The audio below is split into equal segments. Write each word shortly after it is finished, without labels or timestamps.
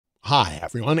Hi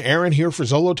everyone, Aaron here for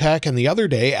Zollotech, and the other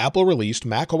day Apple released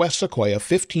macOS Sequoia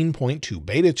 15.2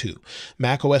 Beta 2.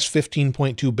 macOS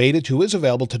 15.2 Beta 2 is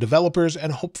available to developers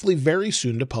and hopefully very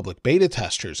soon to public beta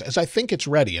testers, as I think it's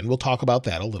ready, and we'll talk about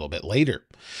that a little bit later.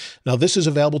 Now this is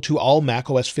available to all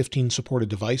macOS 15 supported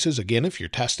devices, again if you're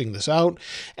testing this out,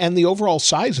 and the overall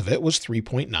size of it was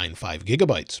 3.95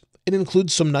 gigabytes. It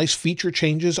includes some nice feature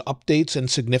changes, updates, and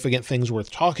significant things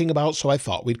worth talking about, so I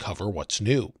thought we'd cover what's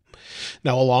new.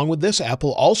 Now, along with this,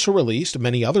 Apple also released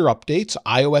many other updates,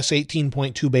 iOS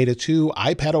 18.2 Beta 2,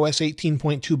 iPadOS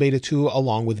 18.2 Beta 2,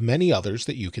 along with many others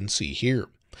that you can see here.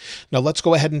 Now, let's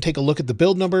go ahead and take a look at the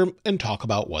build number and talk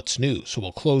about what's new. So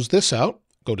we'll close this out,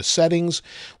 go to Settings,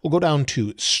 we'll go down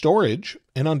to Storage,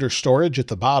 and under Storage at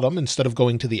the bottom, instead of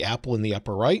going to the Apple in the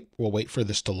upper right, we'll wait for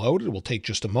this to load. It will take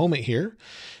just a moment here,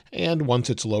 and once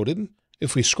it's loaded,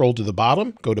 if we scroll to the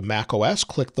bottom, go to macOS,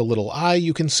 click the little I,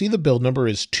 you can see the build number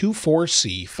is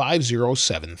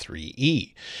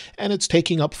 24C5073E, and it's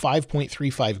taking up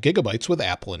 5.35 gigabytes with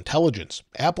Apple Intelligence.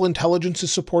 Apple Intelligence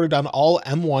is supported on all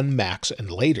M1 Macs and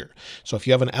later. So if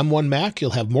you have an M1 Mac, you'll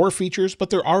have more features,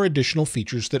 but there are additional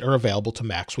features that are available to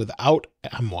Macs without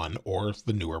M1 or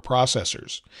the newer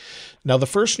processors. Now, the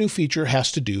first new feature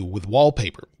has to do with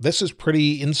Wallpaper. This is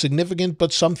pretty insignificant,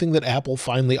 but something that Apple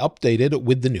finally updated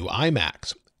with the new iMac.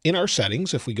 In our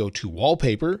settings, if we go to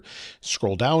Wallpaper,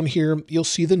 scroll down here, you'll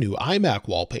see the new iMac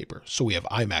wallpaper. So we have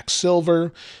iMac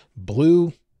Silver,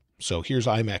 Blue, so here's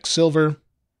iMac Silver,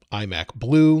 iMac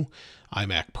Blue,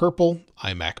 iMac Purple,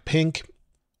 iMac Pink,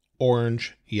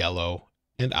 Orange, Yellow,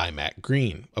 and iMac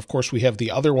Green. Of course, we have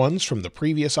the other ones from the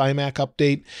previous iMac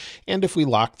update, and if we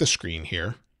lock the screen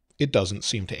here, it doesn't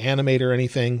seem to animate or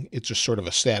anything. It's just sort of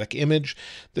a static image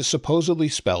that supposedly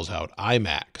spells out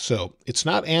iMac. So it's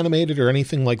not animated or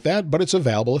anything like that, but it's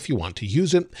available if you want to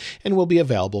use it, and will be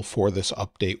available for this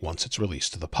update once it's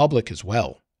released to the public as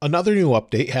well. Another new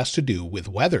update has to do with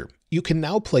weather. You can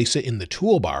now place it in the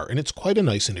toolbar, and it's quite a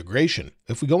nice integration.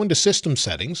 If we go into System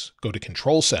Settings, go to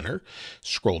Control Center,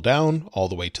 scroll down all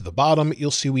the way to the bottom, you'll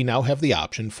see we now have the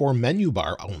option for menu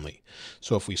bar only.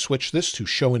 So if we switch this to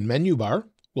Show in Menu Bar,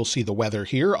 we'll see the weather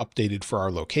here updated for our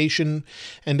location,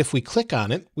 and if we click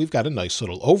on it, we've got a nice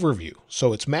little overview.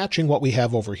 So it's matching what we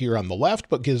have over here on the left,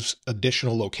 but gives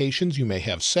additional locations you may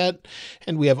have set,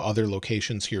 and we have other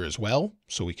locations here as well,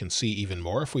 so we can see even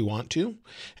more if we want to,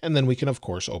 and then we can of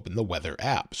course open the weather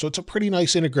app. So it's a pretty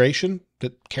nice integration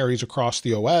that carries across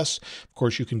the OS. Of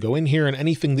course, you can go in here and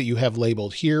anything that you have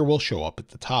labeled here will show up at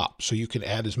the top, so you can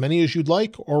add as many as you'd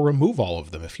like or remove all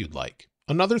of them if you'd like.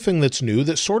 Another thing that's new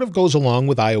that sort of goes along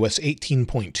with iOS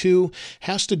 18.2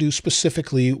 has to do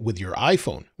specifically with your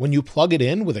iPhone. When you plug it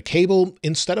in with a cable,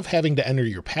 instead of having to enter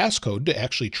your passcode to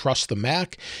actually trust the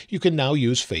Mac, you can now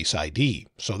use Face ID.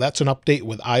 So that's an update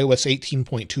with iOS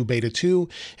 18.2 Beta 2,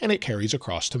 and it carries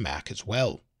across to Mac as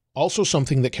well. Also,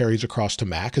 something that carries across to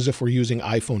Mac is if we're using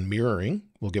iPhone mirroring.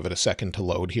 We'll give it a second to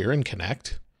load here and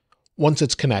connect. Once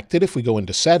it's connected, if we go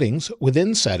into Settings,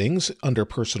 within Settings, under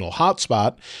Personal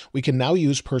Hotspot, we can now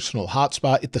use Personal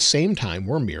Hotspot at the same time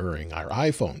we're mirroring our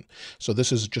iPhone. So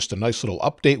this is just a nice little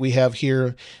update we have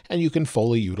here, and you can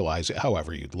fully utilize it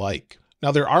however you'd like.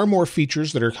 Now, there are more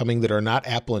features that are coming that are not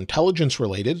Apple Intelligence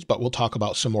related, but we'll talk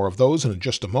about some more of those in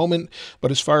just a moment. But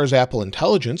as far as Apple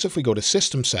Intelligence, if we go to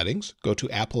System Settings, go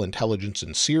to Apple Intelligence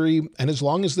and Siri, and as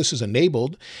long as this is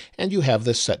enabled and you have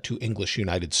this set to English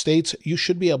United States, you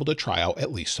should be able to try out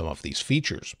at least some of these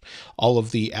features. All of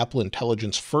the Apple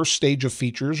Intelligence first stage of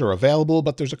features are available,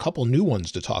 but there's a couple new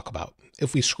ones to talk about.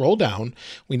 If we scroll down,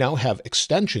 we now have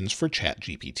extensions for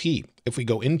ChatGPT. If we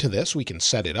go into this, we can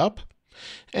set it up,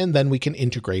 and then we can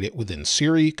integrate it within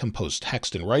Siri, compose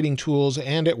text and writing tools,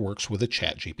 and it works with a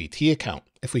ChatGPT account.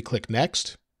 If we click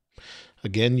Next,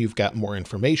 again, you've got more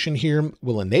information here.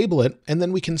 We'll enable it, and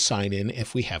then we can sign in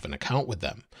if we have an account with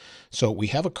them. So we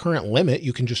have a current limit.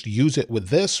 You can just use it with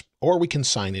this, or we can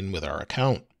sign in with our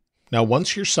account. Now,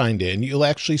 once you're signed in, you'll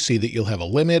actually see that you'll have a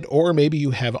limit, or maybe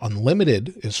you have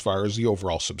unlimited as far as the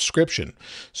overall subscription.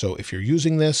 So if you're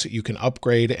using this, you can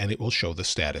upgrade and it will show the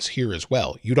status here as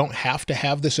well. You don't have to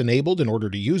have this enabled in order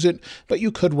to use it, but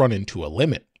you could run into a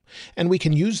limit. And we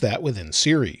can use that within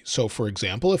Siri. So for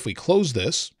example, if we close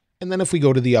this, and then if we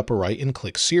go to the upper right and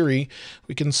click Siri,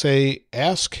 we can say,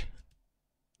 ask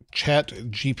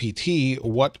ChatGPT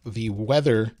what the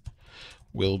weather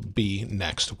will be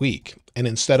next week. And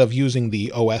instead of using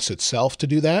the OS itself to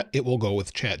do that, it will go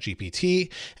with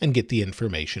ChatGPT and get the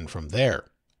information from there.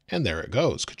 And there it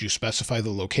goes. Could you specify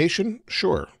the location?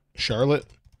 Sure. Charlotte,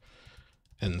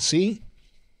 NC.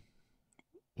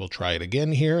 We'll try it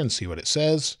again here and see what it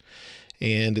says.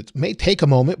 And it may take a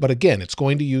moment, but again, it's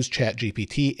going to use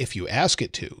ChatGPT if you ask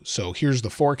it to. So here's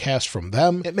the forecast from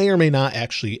them. It may or may not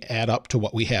actually add up to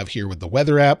what we have here with the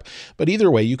weather app, but either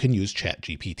way, you can use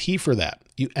ChatGPT for that.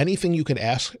 Anything you could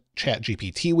ask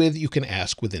ChatGPT with, you can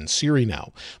ask within Siri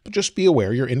now, but just be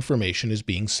aware your information is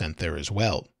being sent there as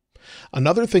well.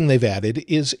 Another thing they've added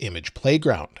is Image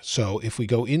Playground. So if we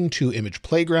go into Image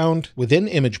Playground, within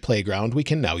Image Playground, we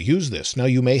can now use this. Now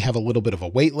you may have a little bit of a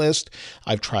wait list.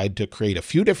 I've tried to create a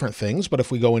few different things, but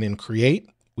if we go in and create,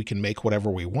 we can make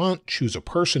whatever we want, choose a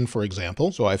person, for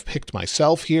example. So I've picked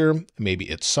myself here. Maybe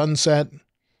it's sunset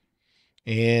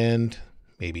and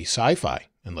maybe sci-fi,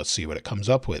 and let's see what it comes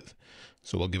up with.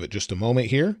 So we'll give it just a moment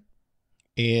here.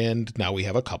 And now we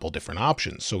have a couple different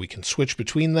options. So we can switch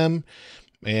between them,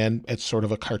 and it's sort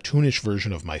of a cartoonish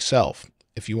version of myself.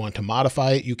 If you want to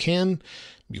modify it, you can.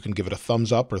 You can give it a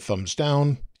thumbs up or thumbs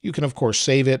down. You can, of course,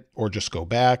 save it or just go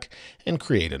back and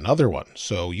create another one.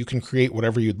 So you can create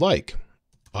whatever you'd like.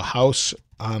 A house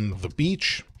on the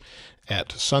beach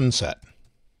at sunset,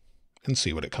 and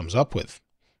see what it comes up with.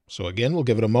 So again, we'll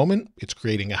give it a moment. It's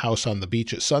creating a house on the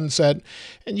beach at sunset,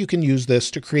 and you can use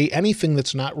this to create anything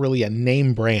that's not really a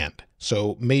name brand.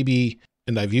 So maybe,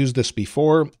 and I've used this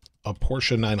before, a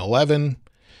Porsche 911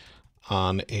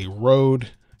 on a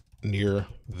road near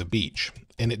the beach.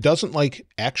 And it doesn't like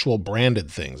actual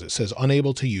branded things. It says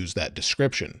unable to use that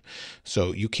description.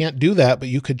 So you can't do that, but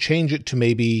you could change it to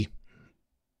maybe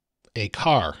a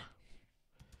car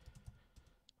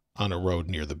on a road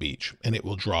near the beach, and it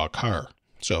will draw a car.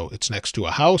 So it's next to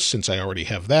a house, since I already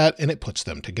have that, and it puts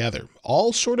them together.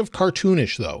 All sort of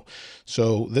cartoonish though.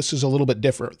 So this is a little bit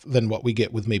different than what we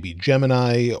get with maybe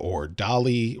Gemini or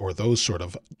DALL-E or those sort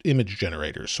of image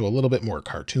generators. So a little bit more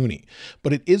cartoony,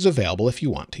 but it is available if you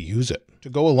want to use it. To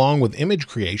go along with image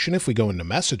creation, if we go into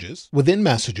messages, within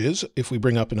messages, if we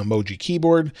bring up an emoji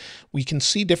keyboard, we can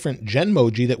see different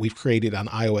Genmoji that we've created on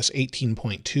iOS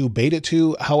 18.2 Beta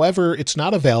 2. However, it's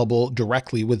not available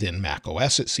directly within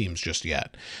macOS, it seems, just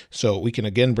yet. So we can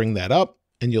again bring that up,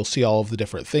 and you'll see all of the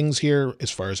different things here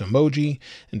as far as emoji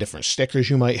and different stickers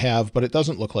you might have, but it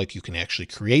doesn't look like you can actually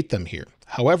create them here.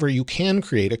 However, you can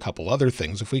create a couple other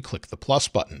things if we click the plus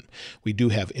button. We do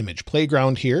have Image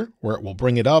Playground here, where it will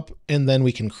bring it up, and then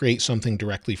we can create something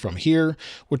directly from here,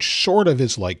 which sort of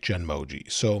is like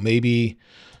Genmoji. So maybe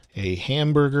a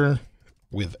hamburger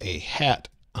with a hat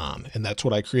on, and that's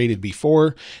what I created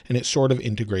before, and it sort of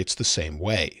integrates the same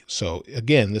way. So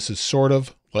again, this is sort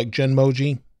of like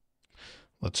Genmoji.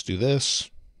 Let's do this.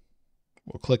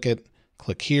 We'll click it,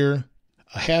 click here,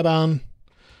 a hat on,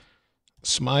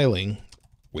 smiling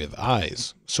with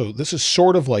eyes. So this is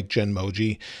sort of like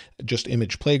Genmoji, just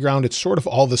Image Playground. It's sort of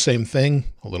all the same thing,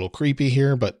 a little creepy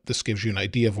here, but this gives you an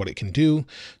idea of what it can do.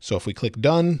 So if we click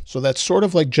done, so that's sort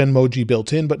of like Genmoji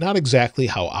built in, but not exactly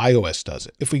how iOS does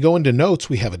it. If we go into Notes,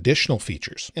 we have additional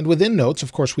features. And within Notes,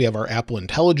 of course, we have our Apple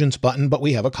Intelligence button, but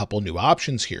we have a couple new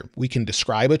options here. We can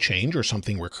describe a change or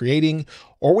something we're creating,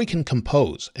 or we can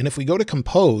compose. And if we go to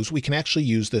compose, we can actually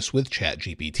use this with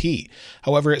ChatGPT.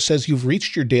 However, it says you've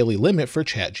reached your daily limit for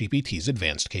ChatGPT's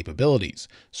advanced capabilities.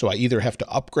 So I either have to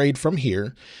upgrade from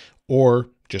here or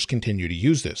just continue to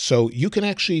use this. So you can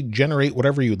actually generate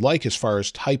whatever you'd like as far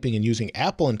as typing and using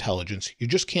Apple Intelligence. You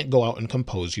just can't go out and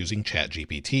compose using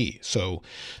ChatGPT. So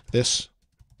this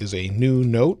is a new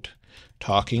note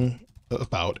talking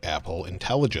about Apple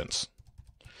Intelligence.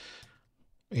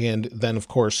 And then, of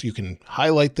course, you can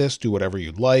highlight this, do whatever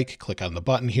you'd like, click on the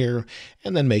button here,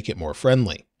 and then make it more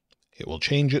friendly. It will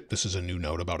change it. This is a new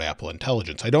note about Apple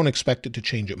Intelligence. I don't expect it to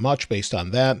change it much based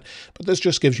on that, but this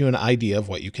just gives you an idea of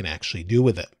what you can actually do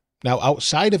with it. Now,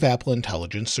 outside of Apple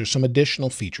Intelligence, there's some additional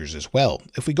features as well.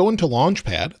 If we go into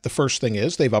Launchpad, the first thing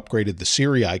is they've upgraded the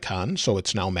Siri icon, so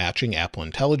it's now matching Apple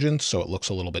Intelligence, so it looks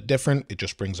a little bit different. It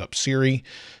just brings up Siri,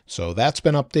 so that's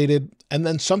been updated. And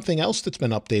then something else that's been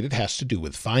updated has to do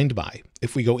with Find My.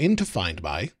 If we go into Find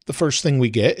My, the first thing we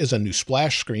get is a new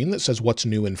splash screen that says what's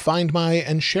new in Find My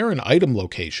and share an item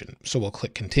location. So we'll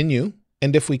click Continue.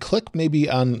 And if we click maybe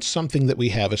on something that we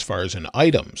have as far as an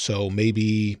item, so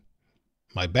maybe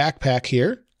my backpack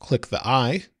here, click the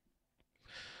I,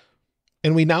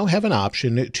 and we now have an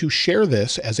option to share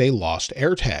this as a lost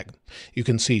AirTag. You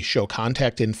can see show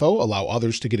contact info, allow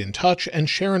others to get in touch, and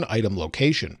share an item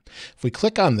location. If we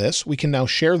click on this, we can now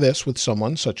share this with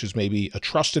someone such as maybe a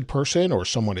trusted person or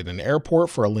someone at an airport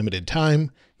for a limited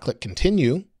time. Click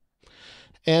Continue,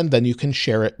 and then you can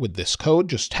share it with this code.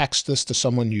 Just text this to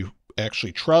someone you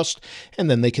actually trust,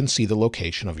 and then they can see the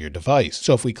location of your device.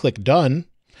 So if we click Done,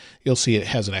 You'll see it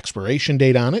has an expiration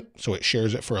date on it, so it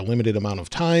shares it for a limited amount of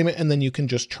time, and then you can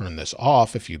just turn this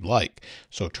off if you'd like.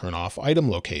 So turn off item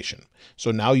location.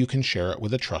 So now you can share it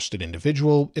with a trusted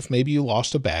individual if maybe you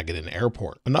lost a bag at an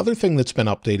airport. Another thing that's been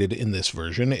updated in this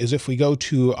version is if we go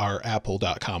to our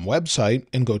apple.com website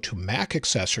and go to Mac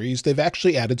accessories, they've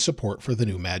actually added support for the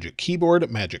new Magic Keyboard,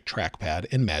 Magic Trackpad,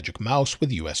 and Magic Mouse with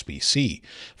USB-C.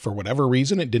 For whatever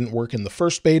reason, it didn't work in the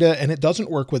first beta, and it doesn't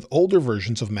work with older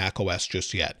versions of macOS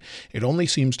just yet. It only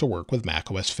seems to work with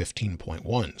macOS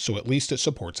 15.1, so at least it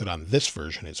supports it on this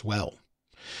version as well.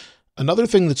 Another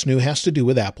thing that's new has to do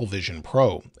with Apple Vision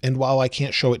Pro, and while I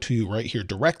can't show it to you right here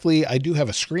directly, I do have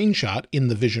a screenshot in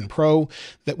the Vision Pro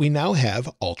that we now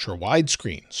have ultra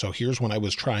widescreen. So here's when I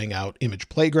was trying out Image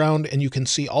Playground, and you can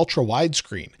see ultra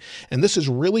widescreen. And this is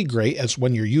really great as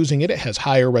when you're using it, it has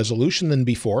higher resolution than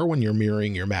before when you're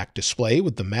mirroring your Mac display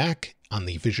with the Mac on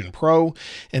the Vision Pro,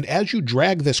 and as you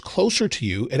drag this closer to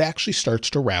you, it actually starts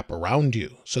to wrap around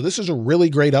you. So this is a really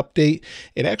great update.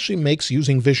 It actually makes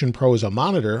using Vision Pro as a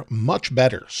monitor much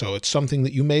better, so it's something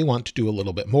that you may want to do a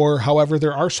little bit more. However,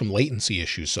 there are some latency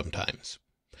issues sometimes.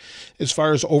 As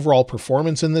far as overall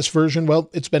performance in this version, well,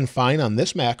 it's been fine on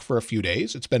this Mac for a few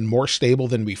days. It's been more stable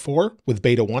than before. With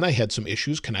Beta 1, I had some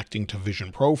issues connecting to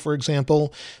Vision Pro, for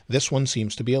example. This one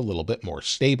seems to be a little bit more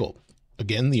stable.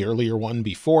 Again, the earlier one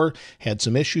before had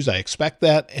some issues. I expect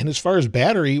that. And as far as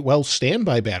battery, well,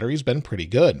 standby battery has been pretty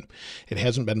good. It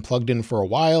hasn't been plugged in for a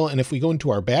while. And if we go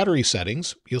into our battery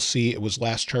settings, you'll see it was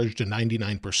last charged to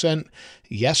 99%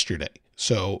 yesterday.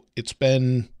 So it's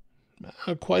been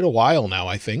quite a while now,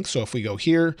 I think. So if we go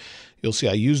here, you'll see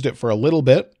I used it for a little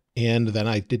bit, and then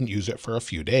I didn't use it for a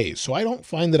few days. So I don't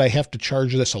find that I have to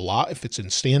charge this a lot if it's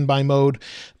in standby mode,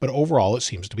 but overall it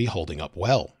seems to be holding up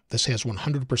well. This has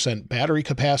 100% battery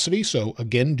capacity, so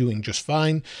again, doing just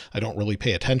fine. I don't really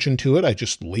pay attention to it. I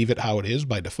just leave it how it is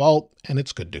by default, and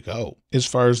it's good to go. As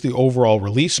far as the overall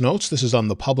release notes, this is on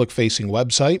the public-facing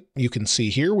website. You can see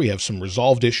here we have some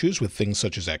resolved issues with things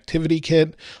such as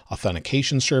ActivityKit,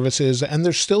 authentication services, and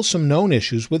there's still some known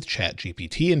issues with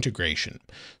ChatGPT integration.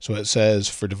 So it says,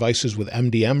 for devices with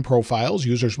MDM profiles,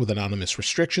 users with anonymous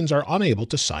restrictions are unable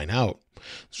to sign out.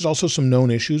 There's also some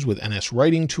known issues with NS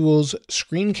writing tools.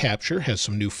 Screen capture has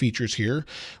some new features here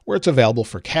where it's available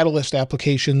for Catalyst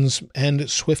applications, and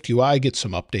SwiftUI gets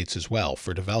some updates as well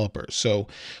for developers. So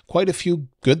quite a few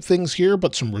good things here,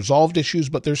 but some resolved issues,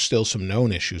 but there's still some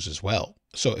known issues as well.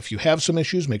 So if you have some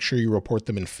issues, make sure you report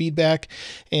them in feedback.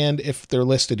 And if they're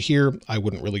listed here, I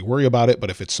wouldn't really worry about it, but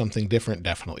if it's something different,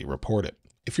 definitely report it.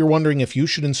 If you're wondering if you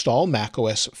should install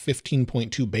macOS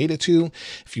 15.2 Beta 2,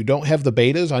 if you don't have the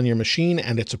betas on your machine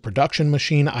and it's a production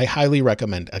machine, I highly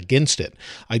recommend against it.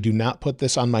 I do not put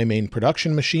this on my main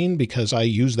production machine because I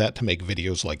use that to make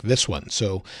videos like this one.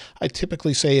 So I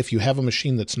typically say if you have a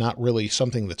machine that's not really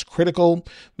something that's critical,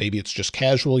 maybe it's just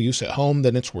casual use at home,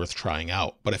 then it's worth trying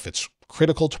out. But if it's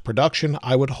critical to production,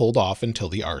 I would hold off until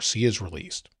the RC is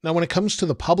released. Now, when it comes to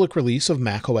the public release of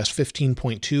macOS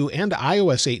 15.2 and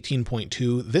iOS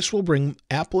 18.2, this will bring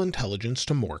Apple Intelligence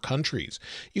to more countries.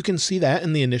 You can see that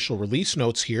in the initial release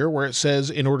notes here, where it says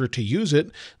in order to use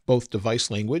it, both device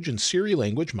language and Siri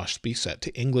language must be set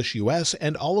to English US,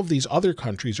 and all of these other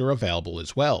countries are available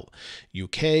as well: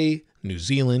 UK, New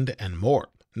Zealand, and more.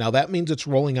 Now that means it's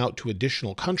rolling out to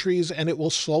additional countries, and it will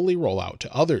slowly roll out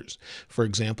to others. For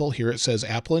example, here it says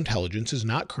Apple Intelligence is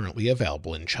not currently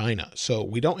available in China. So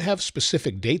we don't have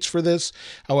specific dates for this.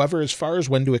 However, as far as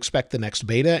when to expect the next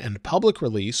beta and public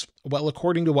release, well,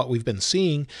 according to what we've been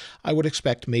seeing, I would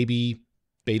expect maybe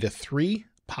Beta 3,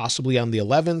 possibly on the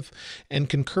 11th, and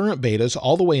concurrent betas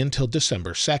all the way until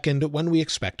December 2nd, when we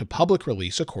expect a public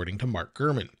release, according to Mark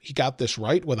Gurman. He got this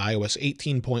right with iOS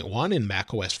 18.1 and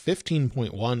macOS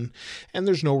 15.1, and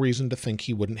there's no reason to think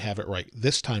he wouldn't have it right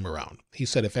this time around. He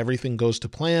said if everything goes to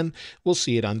plan, we'll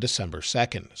see it on December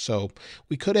 2nd. So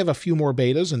we could have a few more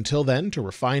betas until then to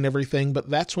refine everything, but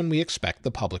that's when we expect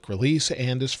the public release,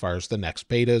 and as far as the next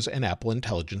betas and Apple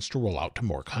Intelligence to roll out to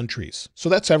more countries. So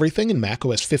that's everything in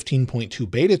macOS 15.2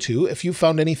 Beta 2. If you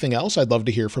found anything else, I'd love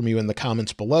to hear from you in the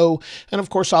comments below, and of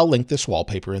course I'll link this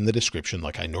wallpaper in the description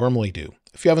like I normally do.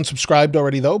 If you haven't subscribed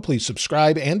already though, please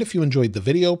subscribe, and if you enjoyed the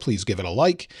video, please give it a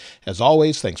like. As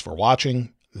always, thanks for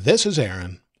watching. This is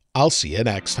Aaron. I'll see you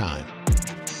next time.